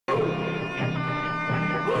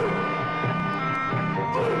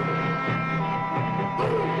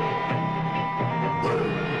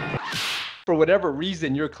whatever reason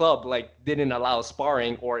your club like didn't allow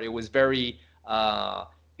sparring, or it was very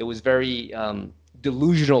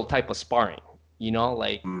delusional type of sparring.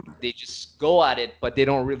 Like Mm. they just go at it, but they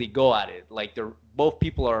don't really go at it. Like they're both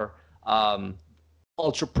people are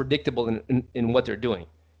ultra predictable in what they're doing.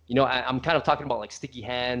 I'm kind of talking about like sticky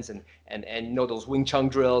hands and those Wing Chun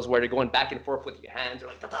drills where they're going back and forth with your hands. They're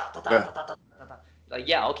like ta ta ta ta Yeah. ta ta ta ta ta. Like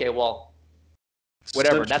yeah, okay, well,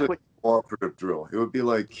 whatever. That's Essentially what. a cooperative drill. It would be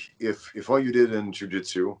like if all you did in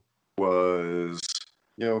jujitsu was,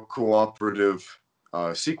 cooperative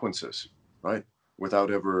sequences, right? Without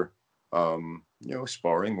ever,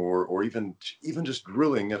 sparring or even just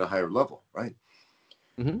drilling at a higher level, right?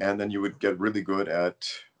 Mhm. And then you would get really good at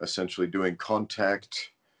essentially doing contact,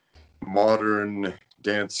 modern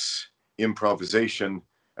dance improvisation,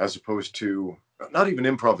 as opposed to not even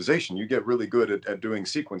improvisation. You get really good at doing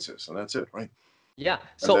sequences, and that's it, right? Yeah.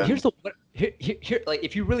 And So then, here, like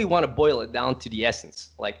if you really want to boil it down to the essence,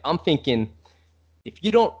 like I'm thinking, if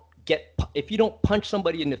you don't punch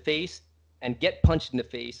somebody in the face and get punched in the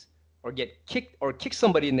face, or get kicked or kick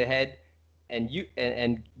somebody in the head, and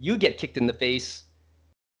you get kicked in the face,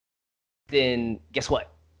 then guess what?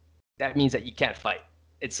 That means that you can't fight.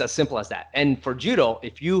 It's as simple as that. And for judo,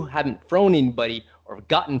 if you haven't thrown anybody or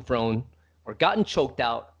gotten thrown or gotten choked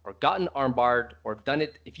out or gotten armbarred or done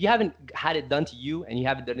it, if you haven't had it done to you and you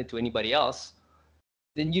haven't done it to anybody else,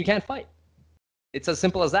 then you can't fight. It's as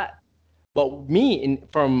simple as that. But me,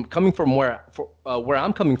 from coming from where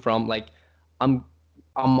I'm coming from, like I'm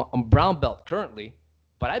I'm brown belt currently,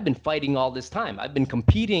 but I've been fighting all this time. I've been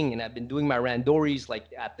competing and I've been doing my randoris like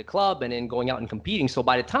at the club and then going out and competing. So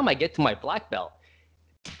by the time I get to my black belt,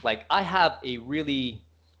 like I got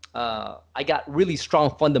really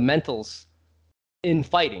strong fundamentals in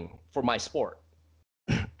fighting for my sport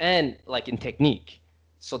and like in technique.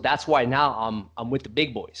 So that's why now I'm with the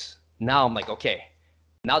big boys. Now I'm like, okay,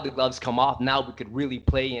 now the gloves come off. Now we could really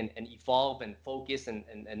play and evolve and focus and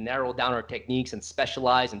narrow down our techniques and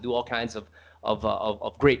specialize and do all kinds of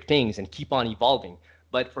great things and keep on evolving.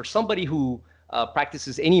 But for somebody who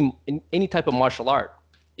practices any type of martial art,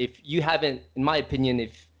 if you haven't, in my opinion,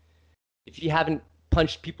 if you haven't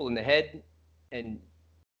punched people in the head and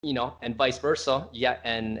and vice versa. Yeah,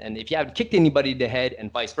 and if you haven't kicked anybody in the head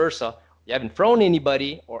and vice versa, you haven't thrown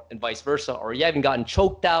anybody or and vice versa, or you haven't gotten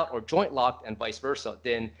choked out or joint locked and vice versa,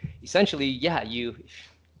 then essentially, yeah, you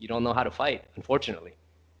don't know how to fight, unfortunately.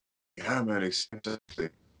 yeah, man, exactly.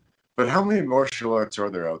 But how many martial arts are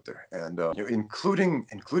there out there? And including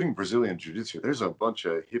Brazilian jiu-jitsu. There's a bunch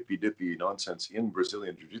of hippy dippy nonsense in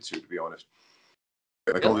Brazilian jiu-jitsu, to be honest.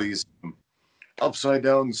 Like all Really? these upside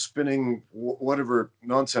down spinning whatever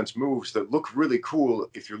nonsense moves that look really cool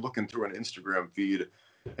if you're looking through an Instagram feed,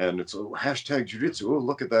 and it's a hashtag jiu-jitsu. Oh,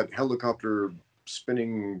 look at that helicopter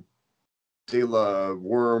spinning de la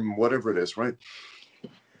worm, whatever it is, right?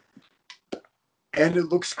 And it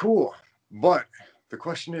looks cool. But the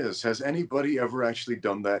question is, has anybody ever actually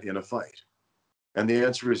done that in a fight? And the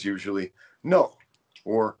answer is usually no.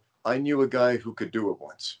 Or I knew a guy who could do it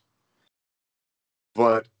once.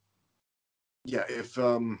 But yeah, if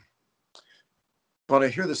but I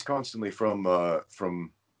hear this constantly from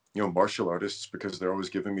martial artists, because they're always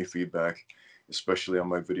giving me feedback, especially on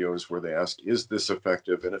my videos where they ask, "Is this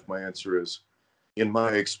effective?" And if my answer is, in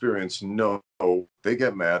my experience, no, they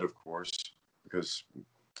get mad, of course, because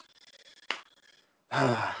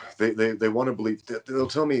they want to believe. They'll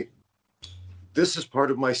tell me, this is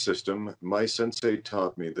part of my system. My sensei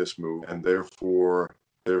taught me this move, and therefore,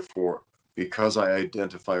 because I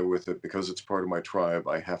identify with it, because it's part of my tribe,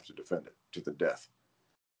 I have to defend it to the death,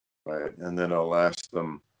 right? And then I'll ask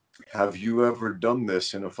them, have you ever done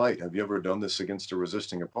this in a fight? Have you ever done this against a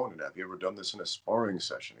resisting opponent? Have you ever done this in a sparring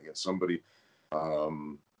session against somebody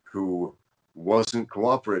who wasn't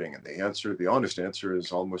cooperating? And the honest answer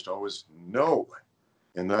is almost always no.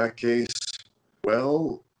 In that case,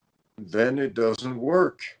 well, then it doesn't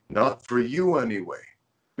work. Not for you anyway.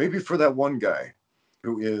 Maybe for that one guy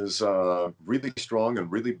who is really strong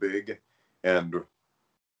and really big. And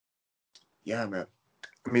yeah, man.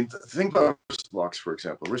 I mean, think about wrist locks, for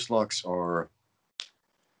example. Wrist locks are.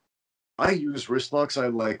 I use wrist locks. I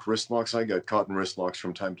like wrist locks. I get caught in wrist locks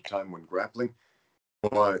from time to time when grappling.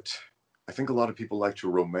 But I think a lot of people like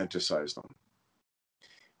to romanticize them.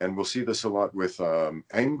 And we'll see this a lot with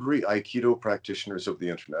angry Aikido practitioners of the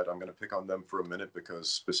internet. I'm going to pick on them for a minute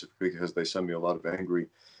specifically because they send me a lot of angry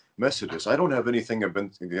messages. I don't have anything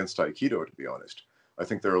against Aikido, to be honest. I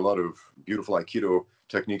think there are a lot of beautiful Aikido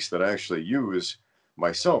techniques that I actually use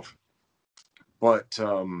myself. But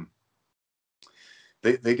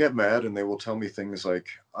they get mad and they will tell me things like,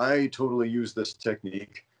 I totally use this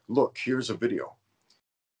technique. look, here's a video.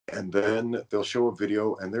 And then they'll show a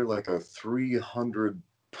video and they're like a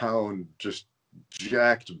 300-pound, just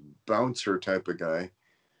jacked bouncer type of guy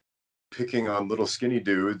picking on little skinny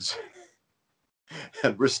dudes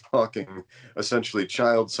and wrist locking essentially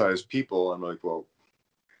child-sized people. I'm like, well,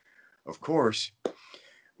 of course.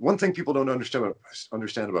 One thing people don't understand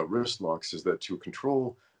about wrist locks is that to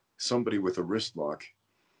control somebody with a wrist lock,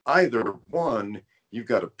 either one, you've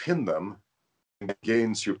got to pin them and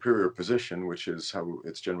gain superior position, which is how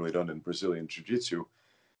it's generally done in Brazilian Jiu-Jitsu,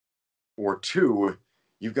 or two,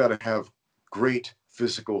 you've got to have great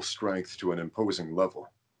physical strength to an imposing level.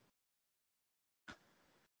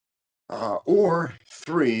 Or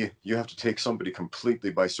three, you have to take somebody completely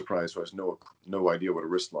by surprise who has no idea what a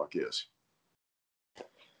wrist lock is.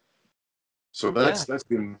 So that has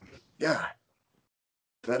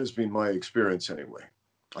been my experience anyway.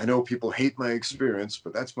 I know people hate my experience,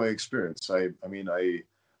 but that's my experience.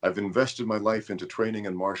 I've invested my life into training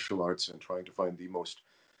in martial arts and trying to find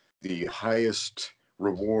the highest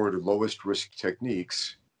reward, lowest risk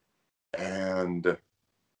techniques. And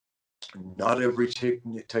not every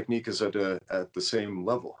technique is at the same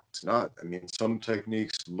level. It's not. I mean, some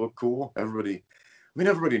techniques look cool. Everybody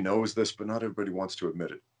knows this, but not everybody wants to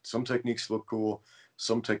admit it. Some techniques look cool.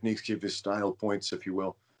 Some techniques give you style points, if you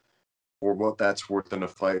will, or what that's worth in a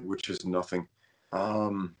fight, which is nothing.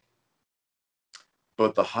 But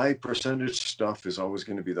the high percentage stuff is always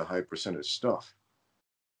going to be the high percentage stuff.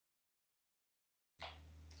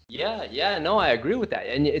 Yeah, no, I agree with that.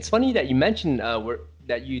 And it's funny that you mentioned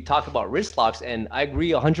that you talk about wrist locks, and I agree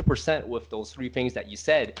 100% with those three things that you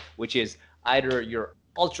said, which is either you're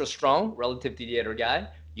ultra strong relative to the other guy,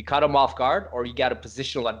 you caught him off guard, or you got a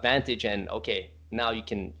positional advantage, and okay, now you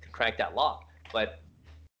can crank that lock. But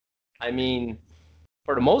I mean,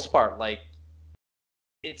 for the most part, like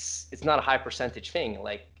it's not a high percentage thing.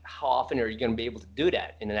 Like, how often are you going to be able to do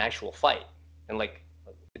that in an actual fight? And like,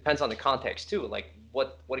 it depends on the context too. Like,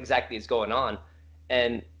 what exactly is going on?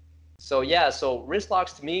 And so yeah, so wrist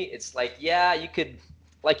locks to me, it's like, yeah, you could,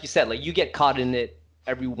 like you said, like you get caught in it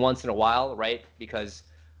every once in a while, right? Because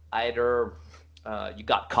either you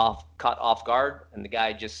got caught off guard and the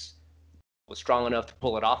guy just was strong enough to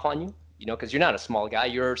pull it off on you, you know, because you're not a small guy.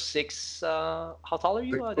 You're how tall are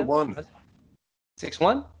you? 6'1".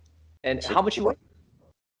 6'1"? And how much you weigh?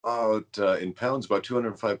 In pounds, about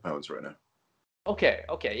 205 pounds right now. Okay,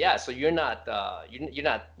 yeah. So you're not you're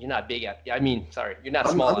not big at. I mean, sorry, you're not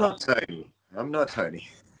small. I'm not tiny. I'm not tiny.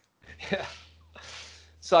 Yeah.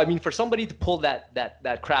 So I mean, for somebody to pull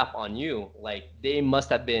that crap on you, like they must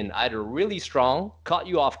have been either really strong, caught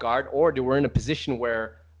you off guard, or they were in a position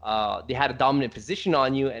where they had a dominant position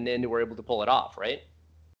on you, and then they were able to pull it off, right?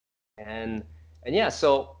 And yeah,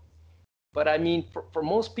 so, but I mean, for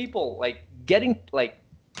most people, like getting like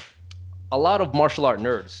a lot of martial art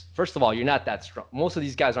nerds, first of all, you're not that strong. Most of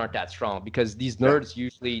these guys aren't that strong because these nerds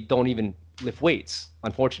usually don't even lift weights,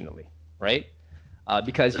 unfortunately, right?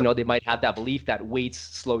 Because, you know, they might have that belief that weights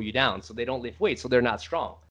slow you down. So they don't lift weights, so they're not strong.